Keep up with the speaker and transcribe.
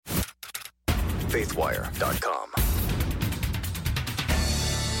Faithwire.com.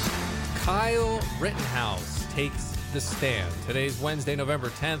 Kyle Rittenhouse takes the stand. Today's Wednesday, November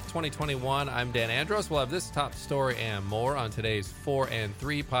 10th, 2021. I'm Dan Andros. We'll have this top story and more on today's 4 and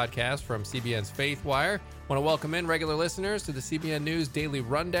 3 podcast from CBN's Faithwire. Want to welcome in regular listeners to the CBN News Daily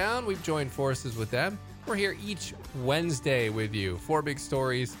Rundown. We've joined forces with them. We're here each Wednesday with you. 4 big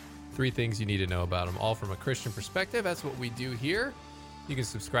stories, 3 things you need to know about them, all from a Christian perspective. That's what we do here. You can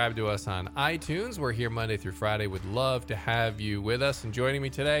subscribe to us on iTunes. We're here Monday through Friday. Would love to have you with us. And joining me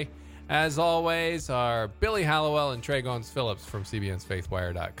today, as always, are Billy Hallowell and Goins-Phillips from CBN's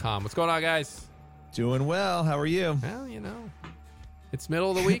Faithwire.com. What's going on, guys? Doing well. How are you? Well, it's middle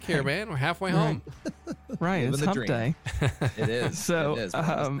of the week here, man. We're halfway home. Right. It's hump day. It is. So, it is.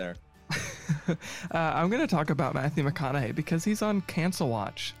 There. I'm going to talk about Matthew McConaughey because he's on cancel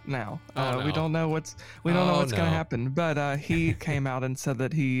watch now. No. We don't know what's going to happen, but he came out and said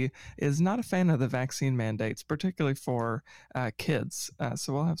that he is not a fan of the vaccine mandates, particularly for kids.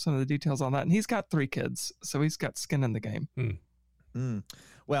 So we'll have some of the details on that. And he's got 3 kids, so he's got skin in the game.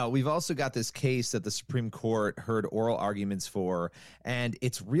 Well, we've also got this case that the Supreme Court heard oral arguments for, and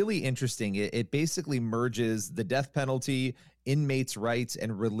it's really interesting. It basically merges the death penalty, inmates' rights,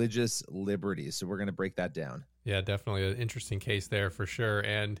 and religious liberties. So we're going to break that down. Yeah, definitely an interesting case there for sure.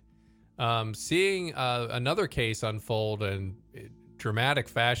 And seeing another case unfold in dramatic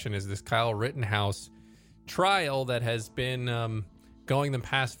fashion is this Kyle Rittenhouse trial that has been going the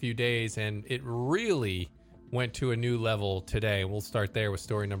past few days, and it really went to a new level today. We'll start there with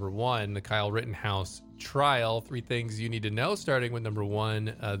story number 1, the Kyle Rittenhouse trial. 3 things you need to know, starting with number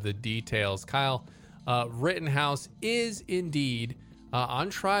 1, the details. Kyle Rittenhouse is indeed on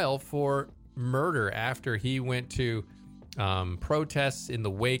trial for murder after he went to protests in the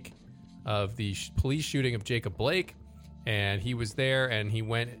wake of the police shooting of Jacob Blake. And he was there, and he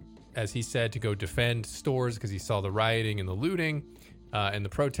went, as he said, to go defend stores because he saw the rioting and the looting and the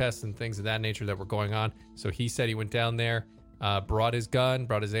protests and things of that nature that were going on. So he said he went down there, brought his gun,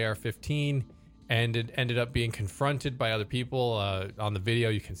 brought his AR-15, and it ended up being confronted by other people. On the video,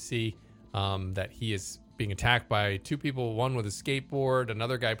 you can see that he is being attacked by 2 people, one with a skateboard,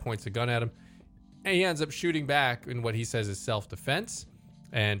 another guy points a gun at him, and he ends up shooting back in what he says is self-defense,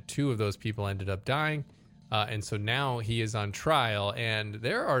 and 2 of those people ended up dying. And so now he is on trial, and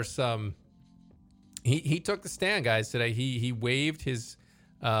there are some... He took the stand, guys, today. He waived his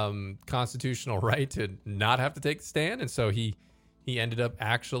constitutional right to not have to take the stand, and so he ended up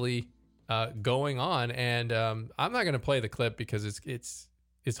actually going on. And I'm not going to play the clip because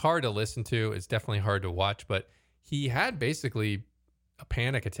it's hard to listen to. It's definitely hard to watch. But he had basically a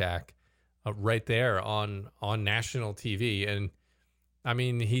panic attack right there on national TV. And I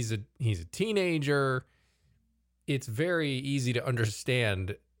mean, he's a teenager. It's very easy to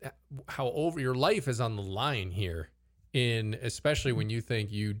understand how over your life is on the line here, especially when you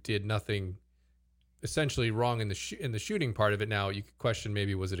think you did nothing essentially wrong in the shooting part of it. Now you could question,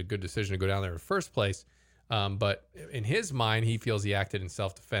 maybe was it a good decision to go down there in the first place? But in his mind, he feels he acted in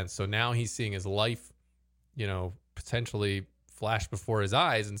self-defense. So now he's seeing his life, potentially flash before his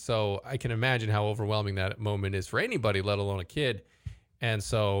eyes. And so I can imagine how overwhelming that moment is for anybody, let alone a kid. And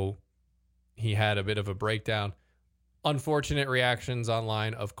so he had a bit of a breakdown. Unfortunate reactions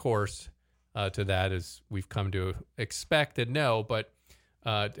online, of course, to that, as we've come to expect and know. But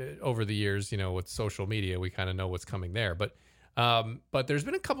over the years, with social media, we kind of know what's coming there. But there's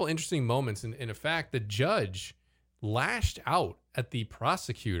been a couple interesting moments. And in fact, the judge lashed out at the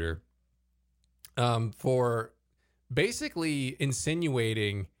prosecutor for basically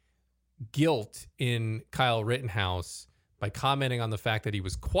insinuating guilt in Kyle Rittenhouse by commenting on the fact that he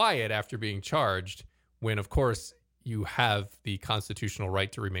was quiet after being charged, when, of course, you have the constitutional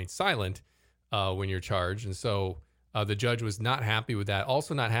right to remain silent when you're charged. And so the judge was not happy with that.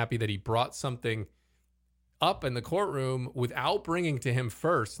 Also not happy that he brought something up in the courtroom without bringing to him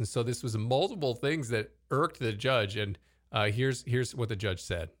first. And so this was multiple things that irked the judge. And here's what the judge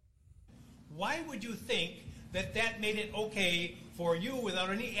said. Why would you think that made it okay for you,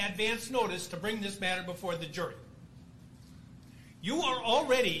 without any advance notice, to bring this matter before the jury?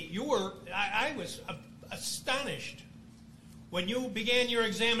 I was astonished when you began your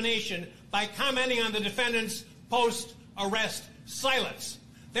examination by commenting on the defendant's post-arrest silence.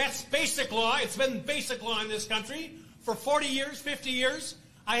 That's basic law. It's been basic law in this country for 40 years, 50 years.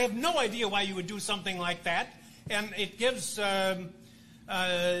 I have no idea why you would do something like that. And it gives, I'll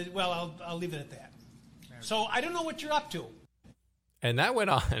leave it at that. So I don't know what you're up to. And that went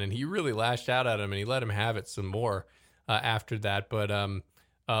on, and he really lashed out at him, and he let him have it some more after that. But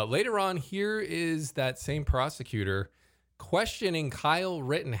later on, here is that same prosecutor questioning Kyle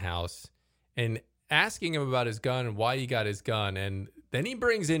Rittenhouse and asking him about his gun and why he got his gun. And then he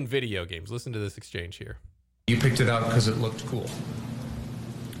brings in video games. Listen to this exchange here. You picked it out because it looked cool.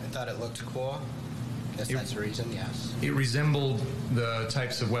 I thought it looked cool. Guess that's the reason, yes. It resembled the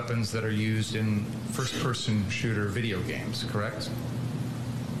types of weapons that are used in first-person shooter video games, correct?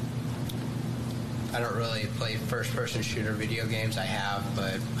 I don't really play first-person shooter video games. I have,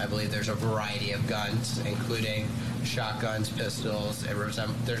 but I believe there's a variety of guns, including shotguns, pistols.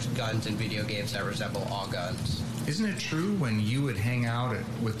 There's guns in video games that resemble all guns. Isn't it true when you would hang out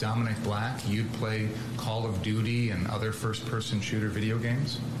with Dominic Black, you'd play Call of Duty and other first-person shooter video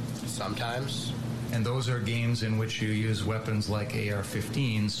games? Sometimes. And those are games in which you use weapons like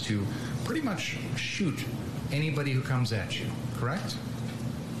AR-15s to pretty much shoot anybody who comes at you, correct?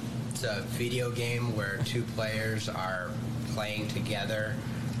 It's a video game where two players are playing together.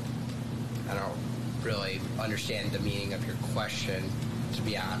 I don't really understand the meaning of your question, to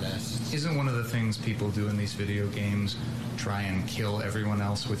be honest. Isn't one of the things people do in these video games try and kill everyone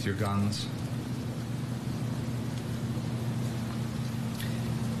else with your guns?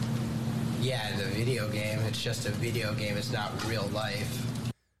 Yeah, in the video game, it's just a video game. It's not real life.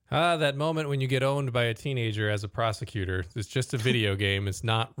 That moment when you get owned by a teenager as a prosecutor. It's just a video game. It's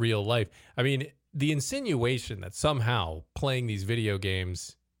not real life. I mean, the insinuation that somehow playing these video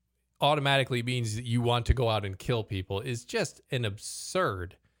games automatically means that you want to go out and kill people is just an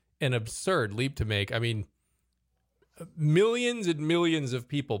absurd leap to make. I mean, millions and millions of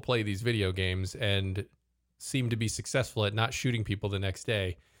people play these video games and seem to be successful at not shooting people the next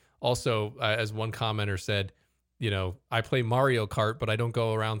day. Also, as one commenter said, you know, I play Mario Kart, but I don't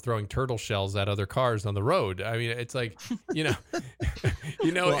go around throwing turtle shells at other cars on the road. I mean, it's like, you know,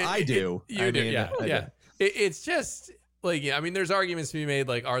 well, I do. You do. Yeah. It's just like, I mean, there's arguments to be made.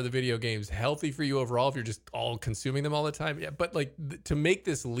 Like, are the video games healthy for you overall if you're just all consuming them all the time? Yeah. But like to make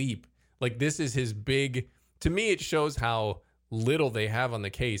this leap, like this is his big, to me, it shows how little they have on the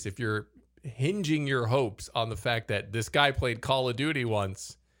case. If you're hinging your hopes on the fact that this guy played Call of Duty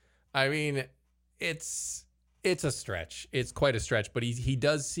once, I mean, it's a stretch. It's quite a stretch, but he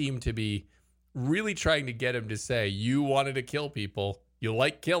does seem to be really trying to get him to say, you wanted to kill people. You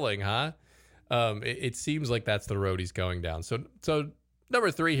like killing, huh? It seems like that's the road he's going down. So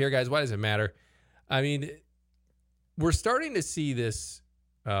number 3 here, guys, why does it matter? I mean, we're starting to see this,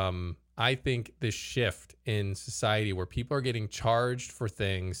 I think, this shift in society where people are getting charged for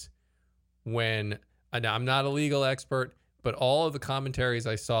things when, I'm not a legal expert, but all of the commentaries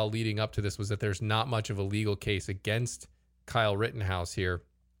I saw leading up to this was that there's not much of a legal case against Kyle Rittenhouse here.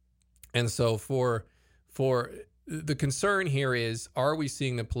 And so for the concern here is, are we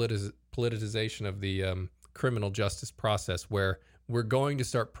seeing the politicization of the criminal justice process where we're going to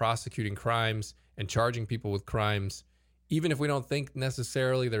start prosecuting crimes and charging people with crimes, even if we don't think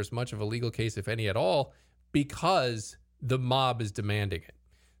necessarily there's much of a legal case, if any at all, because the mob is demanding it.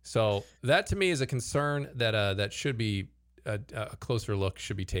 So that to me is a concern that should be a closer look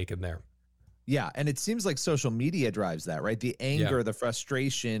should be taken there. Yeah, and it seems like social media drives that, right? The anger, the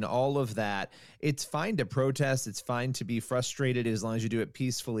frustration, all of that. It's fine to protest. It's fine to be frustrated as long as you do it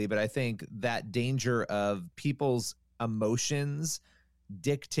peacefully. But I think that danger of people's emotions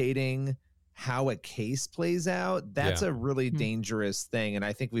dictating how a case plays out, that's a really dangerous thing. And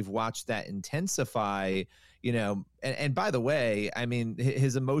I think we've watched that intensify, you know, and by the way, I mean,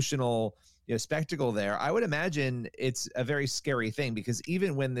 his emotional spectacle there, I would imagine it's a very scary thing, because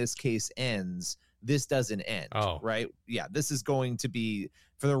even when this case ends, this doesn't end. Right? Yeah, this is going to be,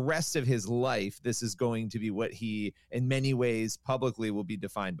 for the rest of his life, this is going to be what he, in many ways, publicly will be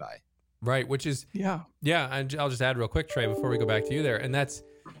defined by. Right, which is, yeah. And I'll just add real quick, Trey, before we go back to you there. And that's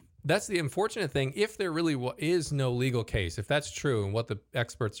the unfortunate thing. If there really is no legal case, if that's true, and what the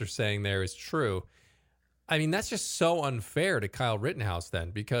experts are saying there is true, I mean, that's just so unfair to Kyle Rittenhouse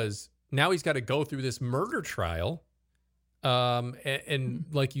then, because now he's got to go through this murder trial, and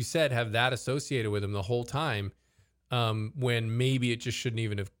like you said, have that associated with him the whole time, when maybe it just shouldn't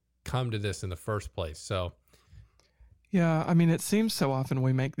even have come to this in the first place. So, yeah, I mean, it seems so often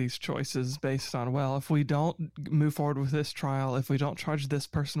we make these choices based on, well, if we don't move forward with this trial, if we don't charge this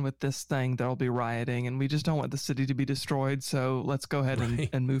person with this thing, there'll be rioting, and we just don't want the city to be destroyed, so let's go ahead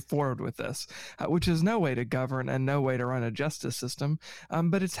and move forward with this, which is no way to govern and no way to run a justice system.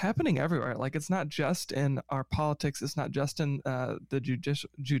 But it's happening everywhere. Like, it's not just in our politics. It's not just in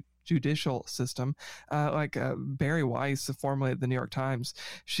the judicial system. Barry Weiss, formerly at the New York Times,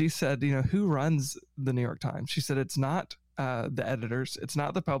 she said, who runs the New York Times? She said it's not the editors, it's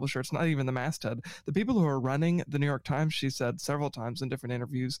not the publisher, it's not even the masthead. The people who are running the New York Times, she said several times in different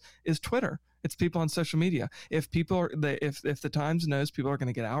interviews, is Twitter. It's people on social media. If people are, if the Times knows people are going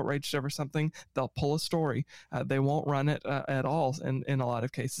to get outraged over something, they'll pull a story. They won't run it at all. In a lot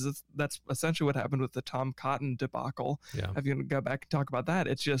of cases, that's essentially what happened with the Tom Cotton debacle. Yeah. If you go back and talk about that,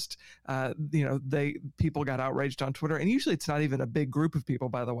 it's just people got outraged on Twitter, and usually it's not even a big group of people.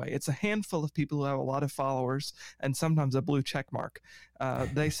 By the way, it's a handful of people who have a lot of followers and sometimes a blue check mark.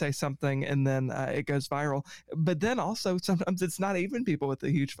 They say something and then it goes viral. But then also sometimes it's not even people with a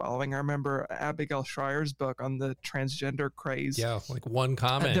huge following. I remember Abigail Schreier's book on the transgender craze. Yeah, like one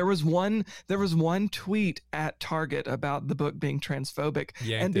comment. There was one tweet at Target about the book being transphobic.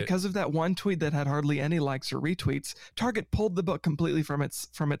 And because of that one tweet that had hardly any likes or retweets, Target pulled the book completely from its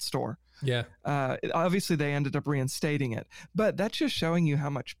store. Yeah. Obviously, they ended up reinstating it. But that's just showing you how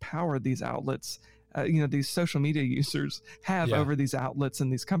much power these outlets, these social media users have over these outlets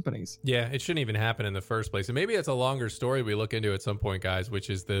and these companies. Yeah, it shouldn't even happen in the first place. And maybe it's a longer story we look into at some point, guys, which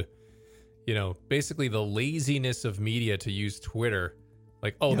is basically the laziness of media to use Twitter.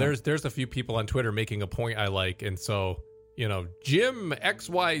 Like, there's a few people on Twitter making a point I like. And so, Jim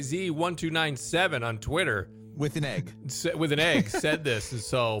XYZ1297 on Twitter. With an egg said this. And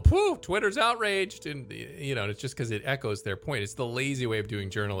so, Twitter's outraged. And, it's just because it echoes their point. It's the lazy way of doing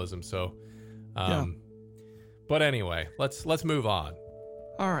journalism. So, but anyway, let's move on.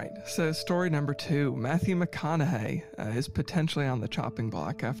 All right. So story number 2, Matthew McConaughey is potentially on the chopping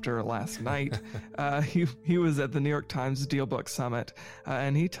block after last night. He was at the New York Times DealBook Summit,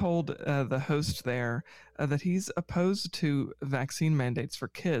 and he told the host there that he's opposed to vaccine mandates for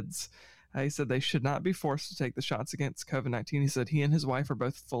kids. He said they should not be forced to take the shots against COVID-19. He said he and his wife are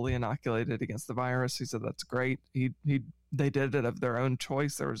both fully inoculated against the virus. He said that's great. They did it of their own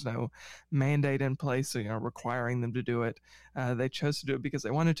choice. There was no mandate in place, requiring them to do it. They chose to do it because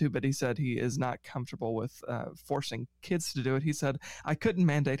they wanted to, but he said he is not comfortable with forcing kids to do it. He said, I couldn't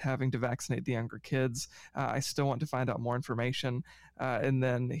mandate having to vaccinate the younger kids. I still want to find out more information. And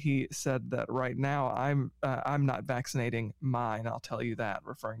then he said that right now I'm not vaccinating mine. I'll tell you that,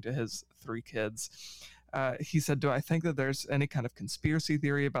 referring to his 3 kids. He said, do I think that there's any kind of conspiracy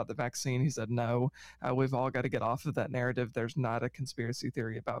theory about the vaccine? He said, no, we've all got to get off of that narrative. There's not a conspiracy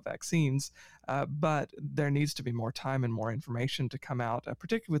theory about vaccines, but there needs to be more time and more information to come out,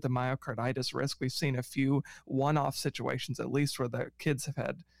 particularly with the myocarditis risk. We've seen a few one-off situations, at least, where the kids have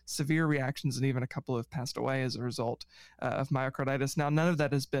had severe reactions and even a couple have passed away as a result of myocarditis. Now, none of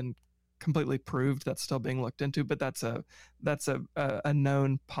that has been completely proved. That's still being looked into, but that's a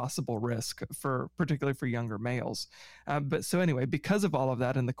known possible risk particularly for younger males. But so anyway, because of all of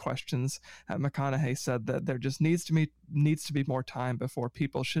that and the questions, McConaughey said that there just needs to be more time before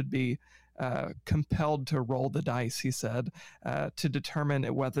people should be compelled to roll the dice, he said, to determine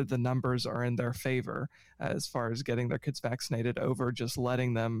whether the numbers are in their favor as far as getting their kids vaccinated over just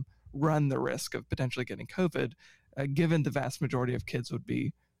letting them run the risk of potentially getting COVID, given the vast majority of kids would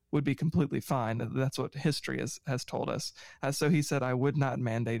be completely fine. That's what history has told us. So he said, I would not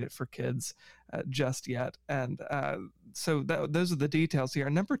mandate it for kids just yet. And so those are the details here.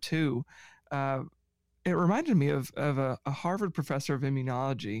 Number 2, it reminded me of a Harvard professor of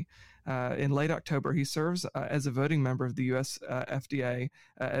immunology. In late October, he serves as a voting member of the U.S. FDA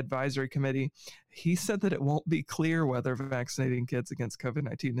Advisory Committee. He said that it won't be clear whether vaccinating kids against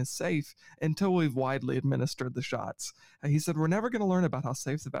COVID-19 is safe until we've widely administered the shots. He said, we're never going to learn about how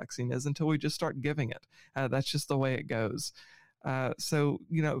safe the vaccine is until we just start giving it. That's just the way it goes. So,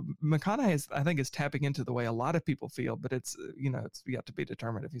 McConaughey, I think, is tapping into the way a lot of people feel, but it's yet to be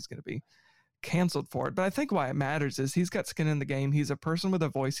determined if he's going to be canceled for it. But I think why it matters is he's got skin in the game. He's a person with a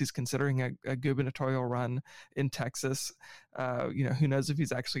voice. He's considering a gubernatorial run in Texas. Who knows if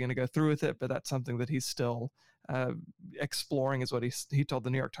he's actually going to go through with it, but that's something that he's still exploring, is what he told the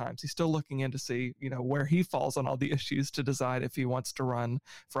New York Times. He's still looking in to see, where he falls on all the issues to decide if he wants to run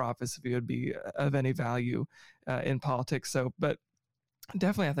for office, if he would be of any value in politics. So, but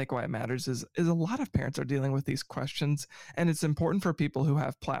definitely, I think why it matters is a lot of parents are dealing with these questions, and it's important for people who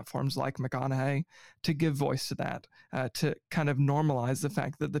have platforms like McConaughey to give voice to that, to kind of normalize the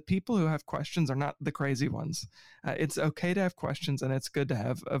fact that the people who have questions are not the crazy ones. It's okay to have questions, and it's good to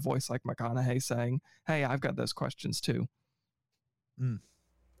have a voice like McConaughey saying, hey, I've got those questions too.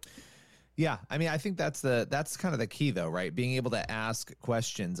 Yeah, I mean, I think that's kind of the key, though, right? Being able to ask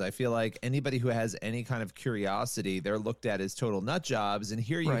questions. I feel like anybody who has any kind of curiosity, they're looked at as total nut jobs. And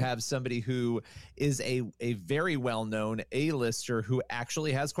here you have somebody who is a very well-known A-lister who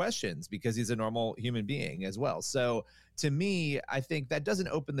actually has questions because he's a normal human being as well. So to me, I think that doesn't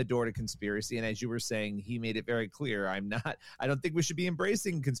open the door to conspiracy. And as you were saying, he made it very clear, I don't think we should be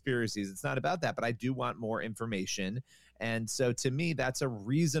embracing conspiracies. It's not about that, but I do want more information. And so to me, that's a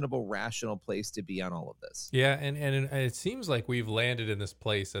reasonable, rational place to be on all of this. Yeah, and it seems like we've landed in this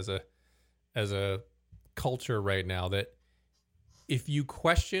place as a culture right now that if you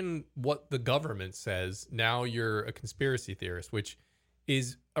question what the government says, now you're a conspiracy theorist, which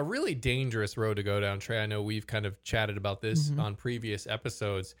is a really dangerous road to go down, Trey. I know we've kind of chatted about this on previous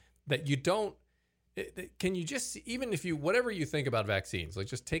episodes, that you don't, can you just, even if you, whatever you think about vaccines, like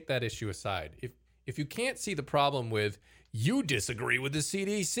just take that issue aside. If you can't see the problem with, you disagree with the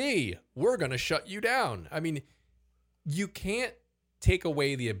CDC, we're going to shut you down. I mean, you can't take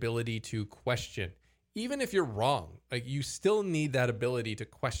away the ability to question. Even if you're wrong, like you still need that ability to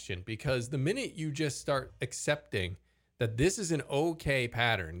question, because the minute you just start accepting that this is an okay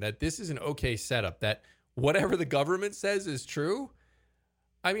pattern, that this is an okay setup, that whatever the government says is true.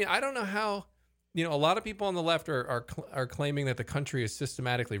 I mean, I don't know how, a lot of people on the left are claiming that the country is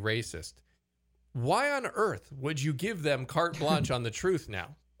systematically racist. Why on earth would you give them carte blanche on the truth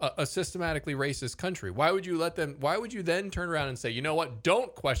now? A systematically racist country. Why would you let them? Why would you then turn around and say, you know what?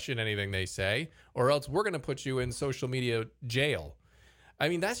 Don't question anything they say, or else we're going to put you in social media jail. I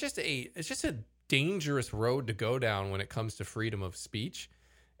mean, it's just a dangerous road to go down when it comes to freedom of speech.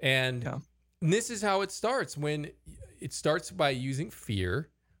 And this is how it starts. When it starts by using fear,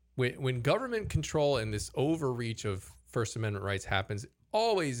 when government control and this overreach of First Amendment rights happens,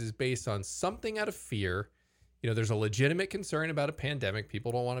 always is based on something out of fear. There's a legitimate concern about a pandemic.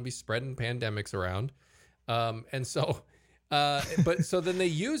 People don't want to be spreading pandemics around. So then they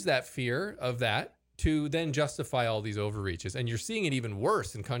use that fear of that to then justify all these overreaches. And you're seeing it even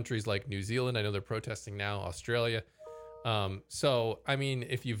worse in countries like New Zealand. I know they're protesting now, Australia. So, I mean,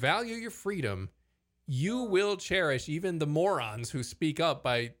 if you value your freedom, you will cherish even the morons who speak up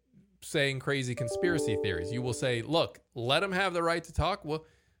by saying crazy conspiracy theories. You will say, look, let them have the right to talk. Well,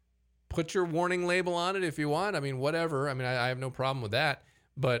 put your warning label on it if you want. I mean, whatever. I mean, I have no problem with that.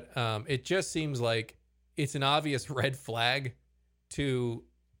 But it just seems like it's an obvious red flag to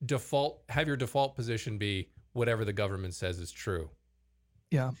have your default position be whatever the government says is true.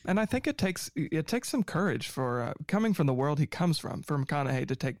 Yeah, and I think it takes some courage for coming from the world he comes from, for McConaughey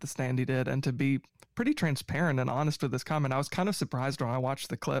to take the stand he did and to be pretty transparent and honest with this comment. I was kind of surprised when I watched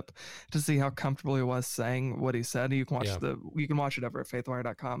the clip to see how comfortable he was saying what he said. You can watch it over at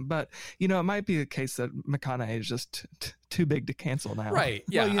faithwire.com. But it might be a case that McConaughey is just too big to cancel now. Right.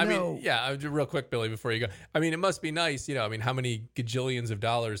 Yeah. Well, real quick, Billy, before you go. I mean, it must be nice. How many gajillions of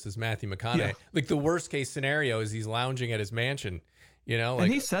dollars does Matthew McConaughey? Yeah. Like the worst case scenario is he's lounging at his mansion.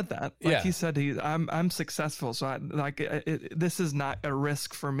 And he said that. He said I'm successful, so this is not a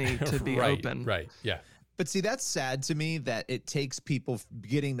risk for me to be open. Right. Yeah. But see, that's sad to me that it takes people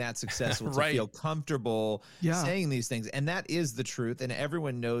getting that successful to feel comfortable saying these things. And that is the truth. And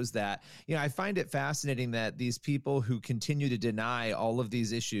everyone knows that. I find it fascinating that these people who continue to deny all of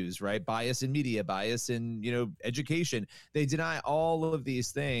these issues, right? Bias in media, bias in, education, they deny all of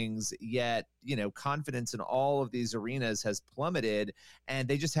these things, yet, confidence in all of these arenas has plummeted and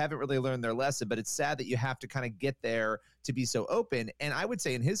they just haven't really learned their lesson. But it's sad that you have to kind of get there to be so open. And I would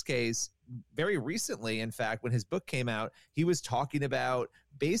say in his case, very recently, in fact, when his book came out, he was talking about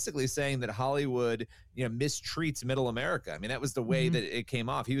basically saying that Hollywood, mistreats middle America. I mean, that was the way that it came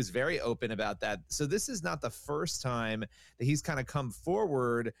off. He was very open about that. So this is not the first time that he's kind of come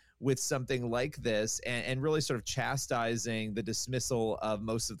forward with something like this and really sort of chastising the dismissal of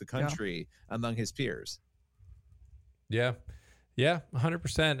most of the country among his peers. Yeah. Yeah,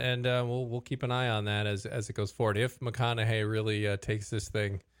 100%. And we'll keep an eye on that as it goes forward. If McConaughey really takes this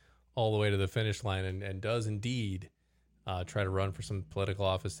thing all the way to the finish line and does indeed try to run for some political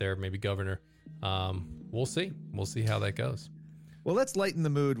office there, maybe governor, we'll see. We'll see how that goes. Well, let's lighten the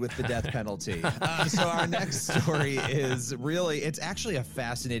mood with the death penalty. So our next story is it's actually a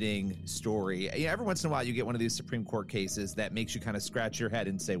fascinating story. Every once in a while you get one of these Supreme Court cases that makes you kind of scratch your head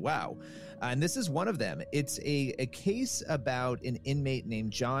and say, wow. And this is one of them. It's a case about an inmate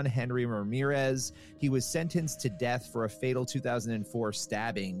named John Henry Ramirez. He was sentenced to death for a fatal 2004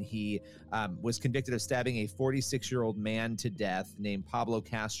 stabbing. He was convicted of stabbing a 46-year-old man to death named Pablo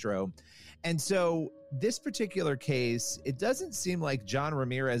Castro. And so this particular case, it doesn't seem like John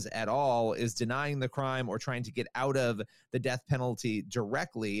Ramirez at all is denying the crime or trying to get out of the death penalty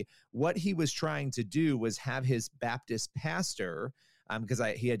directly. What he was trying to do was have his Baptist pastor, because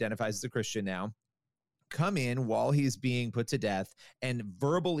he identifies as a Christian now, come in while he's being put to death and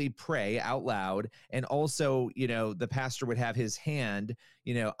verbally pray out loud. And also, the pastor would have his hand,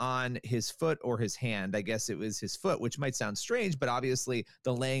 on his foot or his hand. I guess it was his foot, which might sound strange, but obviously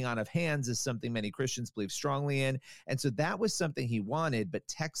the laying on of hands is something many Christians believe strongly in. And so that was something he wanted, but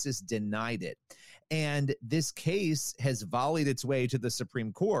Texas denied it. And this case has volleyed its way to the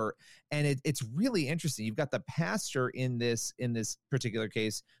Supreme Court. And it's really interesting. You've got the pastor in this particular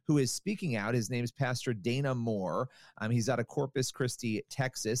case who is speaking out. His name is Pastor Dana Moore. He's out of Corpus Christi,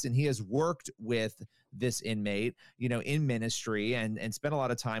 Texas, and he has worked with this inmate, in ministry and spent a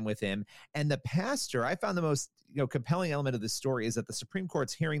lot of time with him. And the pastor, I found the most compelling element of this story is that the Supreme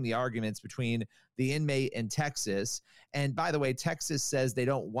Court's hearing the arguments between the inmate and Texas. And by the way, Texas says they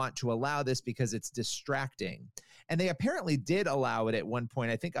don't want to allow this because it's distracting. And they apparently did allow it at one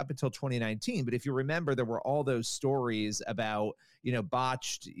point, I think up until 2019. But if you remember, there were all those stories about,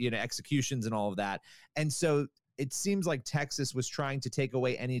 botched, executions and all of that. And so it seems like Texas was trying to take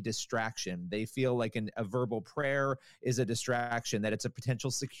away any distraction. They feel like a verbal prayer is a distraction, that it's a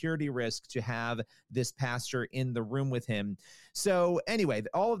potential security risk to have this pastor in the room with him. So anyway,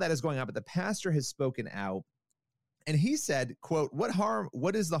 all of that is going on, but the pastor has spoken out and he said, quote,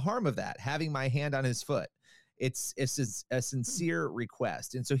 what is the harm of that? Having my hand on his foot. It's a sincere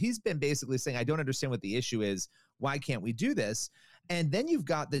request. And so he's been basically saying, I don't understand what the issue is. Why can't we do this? And then you've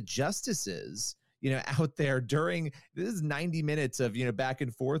got the justices out there during this is 90 minutes of, back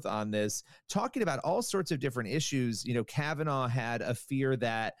and forth on this, talking about all sorts of different issues. Kavanaugh had a fear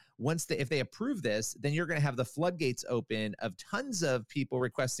that if they approve this, then you're going to have the floodgates open of tons of people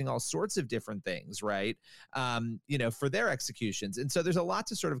requesting all sorts of different things, right? For their executions. And so there's a lot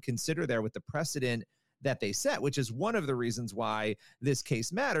to sort of consider there with the precedent that they set, which is one of the reasons why this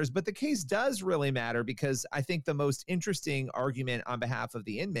case matters. But the case does really matter because I think the most interesting argument on behalf of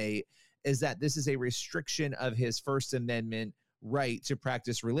the inmate is that this is a restriction of his First Amendment right to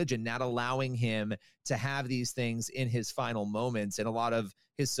practice religion, not allowing him to have these things in his final moments. And a lot of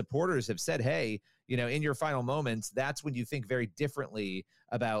his supporters have said, hey, in your final moments, that's when you think very differently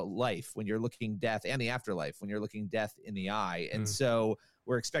about life, when you're looking death and the afterlife, when you're looking death in the eye. And so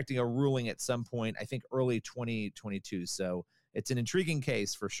we're expecting a ruling at some point, I think early 2022. So it's an intriguing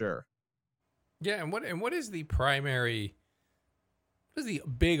case for sure. Yeah. And what is the primary... What is the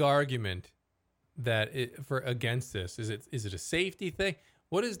big argument against this? Is it a safety thing?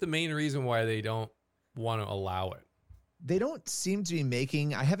 What is the main reason why they don't want to allow it? They don't seem to be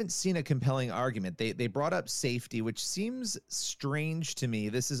making, I haven't seen a compelling argument. They brought up safety, which seems strange to me.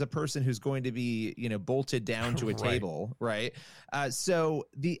 This is a person who's going to be, bolted down to a table, right? So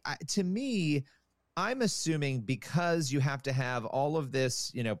to me, I'm assuming because you have to have all of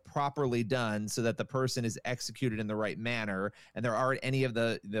this, properly done so that the person is executed in the right manner. And there aren't any of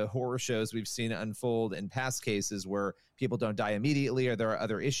the horror shows we've seen unfold in past cases where people don't die immediately or there are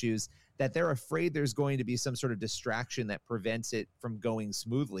other issues, that they're afraid there's going to be some sort of distraction that prevents it from going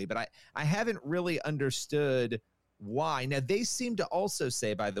smoothly. But I haven't really understood why. Now, they seem to also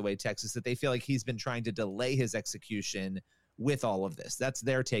say, by the way, Texas, that they feel like he's been trying to delay his execution with all of this. That's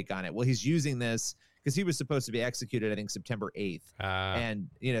their take on it. Well, he's using this because he was supposed to be executed, I think, September 8th. And,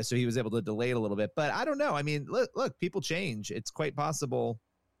 so he was able to delay it a little bit. But I don't know. I mean, look, people change. It's quite possible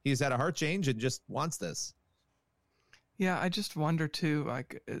he's had a heart change and just wants this. Yeah, I just wonder too,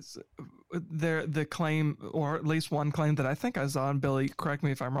 like, is there the claim, or at least one claim that I think I saw, and Billy, correct me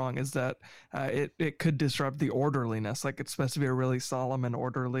if I'm wrong, is that it could disrupt the orderliness. Like, it's supposed to be a really solemn and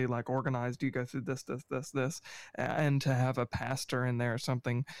orderly, like, organized, you go through this, and to have a pastor in there or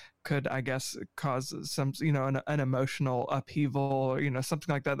something could, I guess, cause some, an emotional upheaval,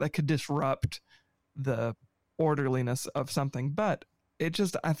 something like that could disrupt the orderliness of something. But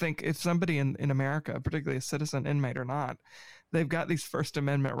I think if somebody in America, particularly a citizen, inmate or not, they've got these First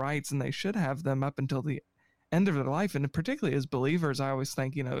Amendment rights and they should have them up until the end of their life. And particularly as believers, I always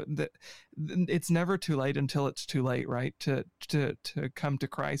think, that it's never too late until it's too late, right? To come to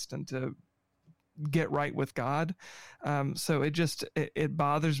Christ and to get right with God. So it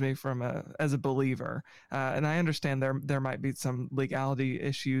bothers me as a believer. And I understand there might be some legality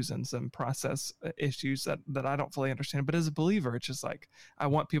issues and some process issues that I don't fully understand, but as a believer, it's just like, I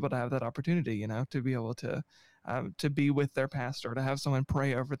want people to have that opportunity, to be able to be with their pastor, to have someone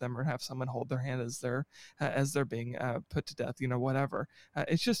pray over them, or have someone hold their hand as they're being put to death, whatever.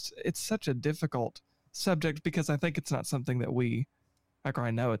 It's such a difficult subject because I think it's not something that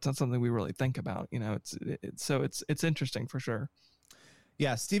I know it's not something we really think about, it's interesting for sure.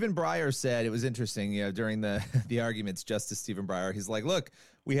 Yeah. Stephen Breyer said, it was interesting, during the arguments, Justice Stephen Breyer, he's like, look,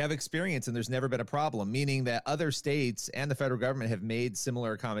 we have experience and there's never been a problem, meaning that other states and the federal government have made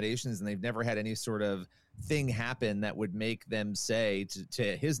similar accommodations and they've never had any sort of thing happen that would make them say,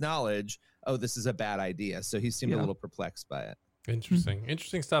 to his knowledge, oh, this is a bad idea. So he seemed a little perplexed by it. Interesting.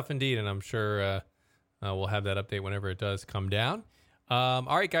 Interesting stuff indeed. And I'm sure we'll have that update whenever it does come down. All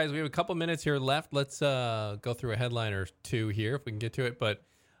right, guys, we have a couple minutes here left. Let's go through a headline or two here if we can get to it. But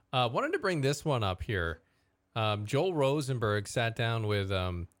Wanted to bring this one up here. Joel Rosenberg sat down with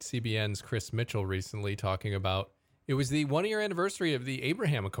CBN's Chris Mitchell recently talking about, it was the 1-year anniversary of the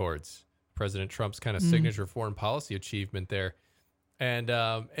Abraham Accords, President Trump's kind of signature foreign policy achievement there. And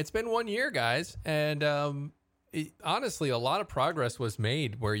it's been 1 year, guys. And honestly, a lot of progress was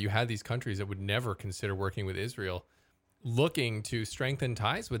made where you had these countries that would never consider working with Israel looking to strengthen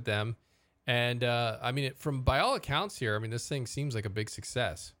ties with them. And I mean, from by all accounts here, I mean, this thing seems like a big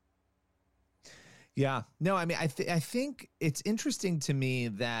success. Yeah, no, I mean, I think it's interesting to me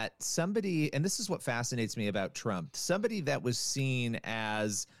that somebody, and this is what fascinates me about Trump, somebody that was seen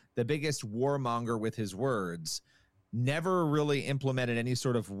as the biggest warmonger with his words, never really implemented any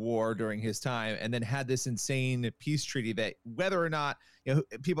sort of war during his time, and then had this insane peace treaty that, whether or not, you know,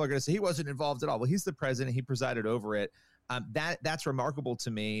 people are going to say he wasn't involved at all. Well, he's the president. He presided over it. That's remarkable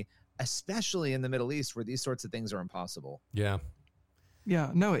to me, especially in the Middle East where these sorts of things are impossible. Yeah.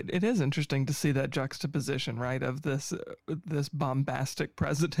 Yeah, no, it is interesting to see that juxtaposition, right, of this bombastic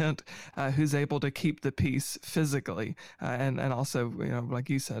president who's able to keep the peace physically, and also, you know, like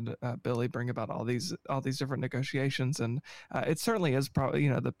you said, Billy, bring about all these different negotiations, and it certainly is probably, you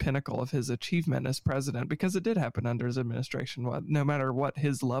know, the pinnacle of his achievement as president, because it did happen under his administration. No matter what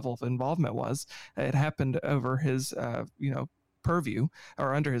his level of involvement was, it happened over his purview,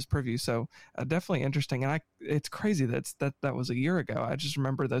 or under his purview. So definitely interesting. And it's crazy that was a year ago. I just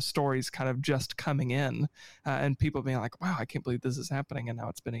remember those stories kind of just coming in, and people being like, wow, I can't believe this is happening. And now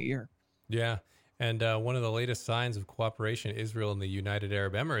it's been a year. Yeah. And one of the latest signs of cooperation, Israel and the United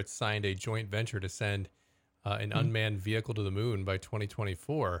Arab Emirates signed a joint venture to send an unmanned vehicle to the moon by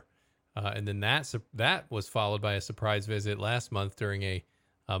 2024. And then that was followed by a surprise visit last month during a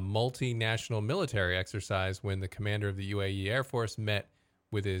multinational military exercise when the commander of the UAE Air Force met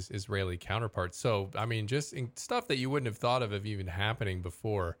with his Israeli counterparts. So, I mean, just stuff that you wouldn't have thought of even happening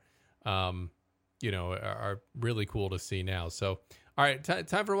before, are really cool to see now. So, all right,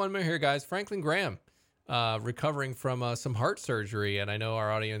 time for one more here, guys. Franklin Graham, recovering from some heart surgery. And I know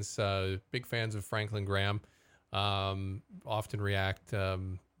our audience, big fans of Franklin Graham, often react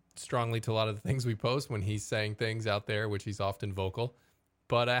strongly to a lot of the things we post when he's saying things out there, which he's often vocal.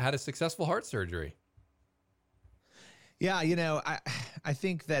 But I had a successful heart surgery. Yeah, you know, I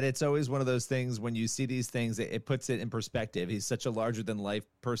think that it's always one of those things when you see these things, it puts it in perspective. He's such a larger than life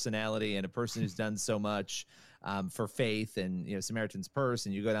personality and a person who's done so much for faith and, you know, Samaritan's Purse,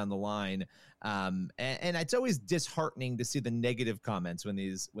 and you go down the line. And it's always disheartening to see the negative comments when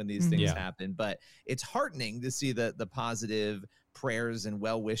these things happen. But it's heartening to see the positive prayers and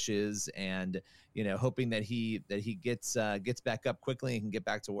well wishes, and, you know, hoping that he gets back up quickly and can get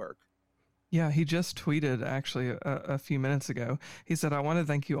back to work. Yeah, he just tweeted actually a few minutes ago. He said, "I want to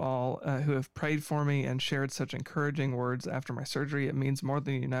thank you all who have prayed for me and shared such encouraging words after my surgery. It means more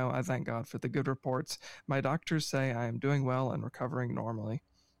than you know. I thank God for the good reports. My doctors say I am doing well and recovering normally."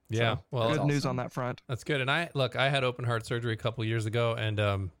 Yeah, so, well, good news on that front. That's good. And I had open heart surgery a couple of years ago, and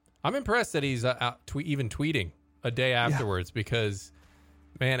I'm impressed that he's even tweeting a day afterwards, because,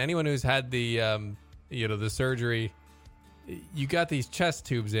 man, anyone who's had the the surgery, you got these chest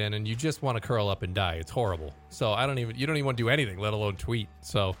tubes in and you just want to curl up and die. It's horrible. So you don't even want to do anything, let alone tweet.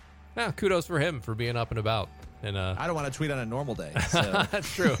 So kudos for him for being up and about. And I don't want to tweet on a normal day. So.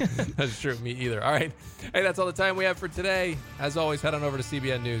 That's true. That's true. Me either. All right. Hey, that's all the time we have for today. As always, head on over to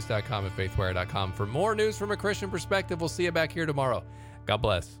cbnnews.com and faithwire.com for more news from a Christian perspective. We'll see you back here tomorrow. God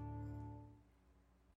bless.